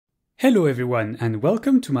Hello everyone and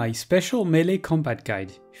welcome to my special melee combat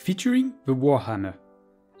guide featuring the Warhammer.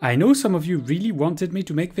 I know some of you really wanted me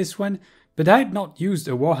to make this one, but I had not used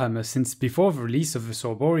a Warhammer since before the release of the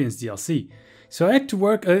Sorborians DLC, so I had to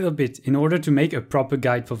work a little bit in order to make a proper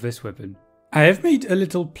guide for this weapon. I have made a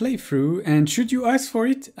little playthrough and should you ask for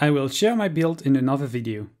it, I will share my build in another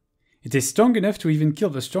video. It is strong enough to even kill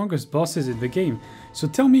the strongest bosses in the game, so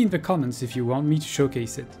tell me in the comments if you want me to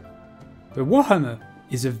showcase it. The Warhammer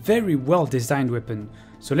is a very well designed weapon,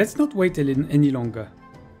 so let's not wait any longer.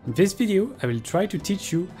 In this video I will try to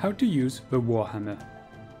teach you how to use the Warhammer.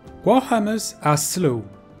 Warhammers are slow,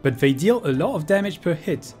 but they deal a lot of damage per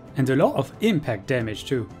hit and a lot of impact damage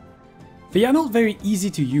too. They are not very easy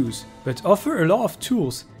to use, but offer a lot of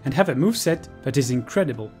tools and have a moveset that is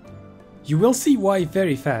incredible. You will see why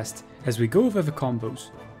very fast as we go over the combos.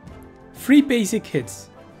 3 basic hits.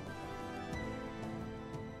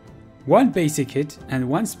 1 basic hit and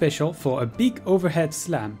 1 special for a big overhead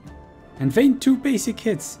slam, and then 2 basic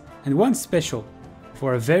hits and 1 special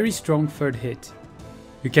for a very strong third hit.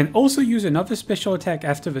 You can also use another special attack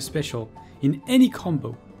after the special in any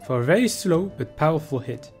combo for a very slow but powerful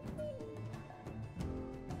hit.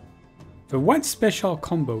 The 1 special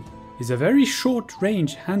combo is a very short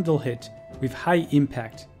range handle hit with high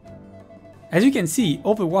impact. As you can see,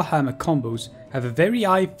 all the Warhammer combos have a very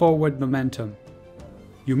high forward momentum.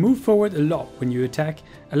 You move forward a lot when you attack,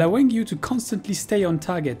 allowing you to constantly stay on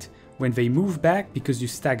target when they move back because you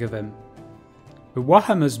stagger them. The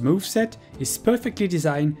Warhammer's moveset is perfectly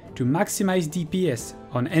designed to maximize DPS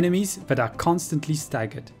on enemies that are constantly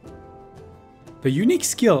staggered. The unique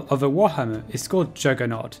skill of the Warhammer is called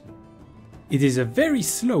Juggernaut. It is a very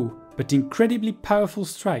slow but incredibly powerful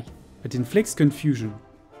strike that inflicts confusion.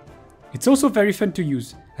 It's also very fun to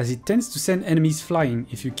use as it tends to send enemies flying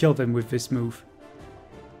if you kill them with this move.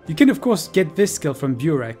 You can of course get this skill from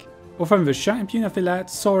Burek, or from the champion of Elat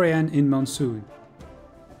Saurian in Monsoon.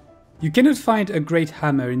 You cannot find a great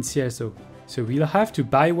hammer in CSO, so we'll have to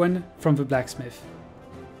buy one from the blacksmith.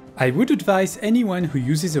 I would advise anyone who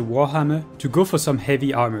uses a Warhammer to go for some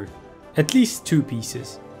heavy armor, at least 2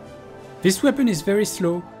 pieces. This weapon is very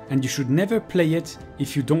slow and you should never play it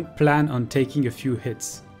if you don't plan on taking a few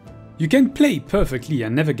hits. You can play perfectly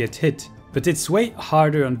and never get hit, but it's way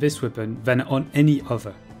harder on this weapon than on any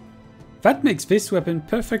other. That makes this weapon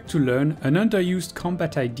perfect to learn an underused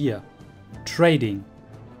combat idea: trading.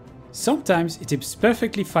 Sometimes it is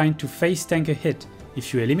perfectly fine to face tank a hit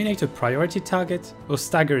if you eliminate a priority target or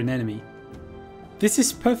stagger an enemy. This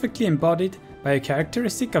is perfectly embodied by a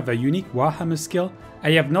characteristic of a unique Warhammer skill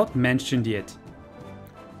I have not mentioned yet.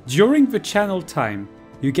 During the channel time,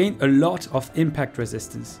 you gain a lot of impact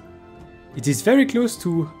resistance. It is very close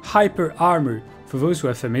to hyper armor for those who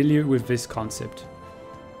are familiar with this concept.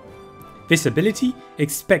 This ability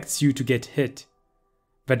expects you to get hit.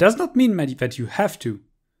 That does not mean that you have to.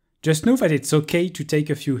 Just know that it's okay to take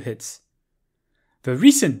a few hits. The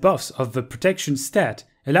recent buffs of the protection stat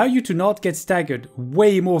allow you to not get staggered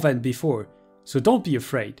way more than before, so don't be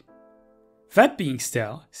afraid. That being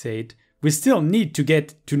said, we still need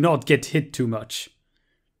to not get hit too much.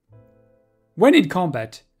 When in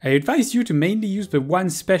combat, I advise you to mainly use the 1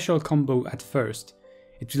 special combo at first.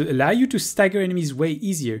 It will allow you to stagger enemies way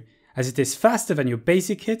easier, as it is faster than your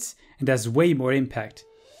basic hits and has way more impact.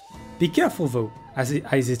 Be careful though, as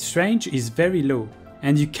its range is very low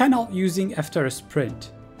and you cannot use it after a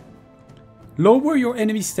sprint. Lower your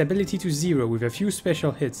enemy's stability to 0 with a few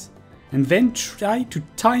special hits, and then try to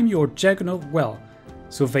time your Juggernaut well,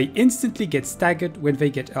 so they instantly get staggered when they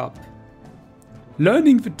get up.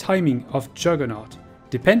 Learning the timing of Juggernaut,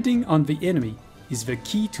 depending on the enemy, is the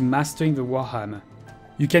key to mastering the Warhammer.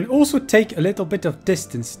 You can also take a little bit of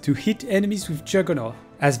distance to hit enemies with Juggernaut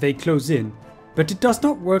as they close in, but it does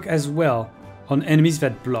not work as well on enemies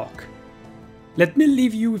that block. Let me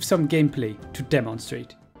leave you with some gameplay to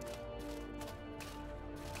demonstrate.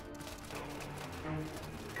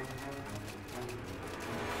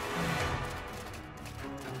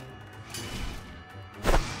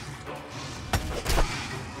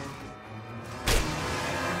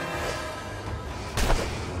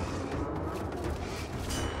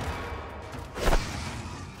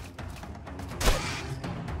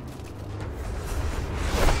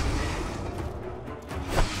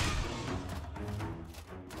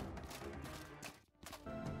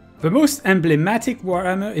 The most emblematic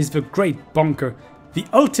Warhammer is the Great Bonker, the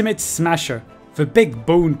ultimate smasher, the big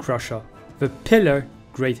bone crusher, the pillar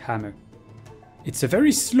Great Hammer. It's a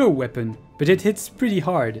very slow weapon, but it hits pretty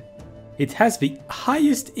hard. It has the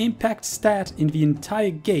highest impact stat in the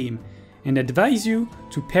entire game and advise you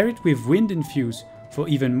to pair it with Wind Infuse for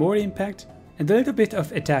even more impact and a little bit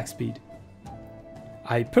of attack speed.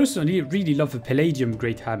 I personally really love the Palladium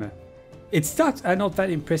Great Hammer. Its stats are not that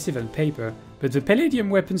impressive on paper, but the Palladium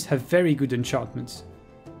weapons have very good enchantments.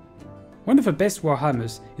 One of the best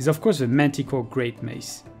Warhammers is of course the Manticore Great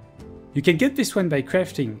Mace. You can get this one by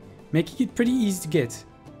crafting, making it pretty easy to get,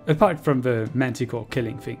 apart from the Manticore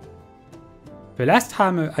killing thing. The last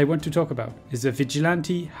hammer I want to talk about is the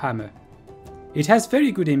Vigilante Hammer. It has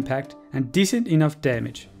very good impact and decent enough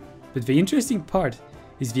damage, but the interesting part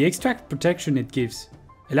is the extra protection it gives,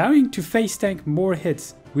 allowing to face tank more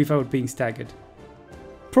hits without being staggered.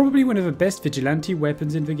 Probably one of the best vigilante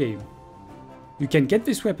weapons in the game. You can get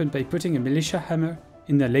this weapon by putting a militia hammer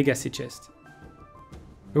in the legacy chest.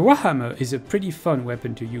 The Warhammer is a pretty fun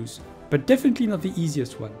weapon to use, but definitely not the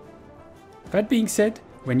easiest one. That being said,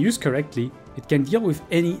 when used correctly, it can deal with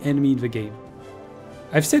any enemy in the game.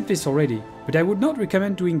 I've said this already, but I would not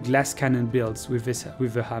recommend doing glass cannon builds with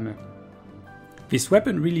the hammer. This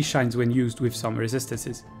weapon really shines when used with some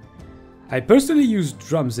resistances. I personally use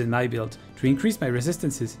drums in my build to increase my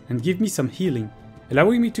resistances and give me some healing,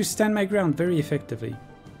 allowing me to stand my ground very effectively.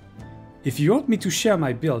 If you want me to share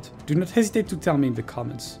my build, do not hesitate to tell me in the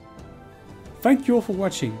comments. Thank you all for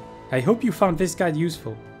watching, I hope you found this guide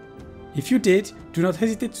useful. If you did, do not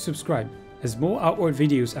hesitate to subscribe, as more outward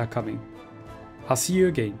videos are coming. I'll see you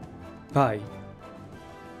again, bye.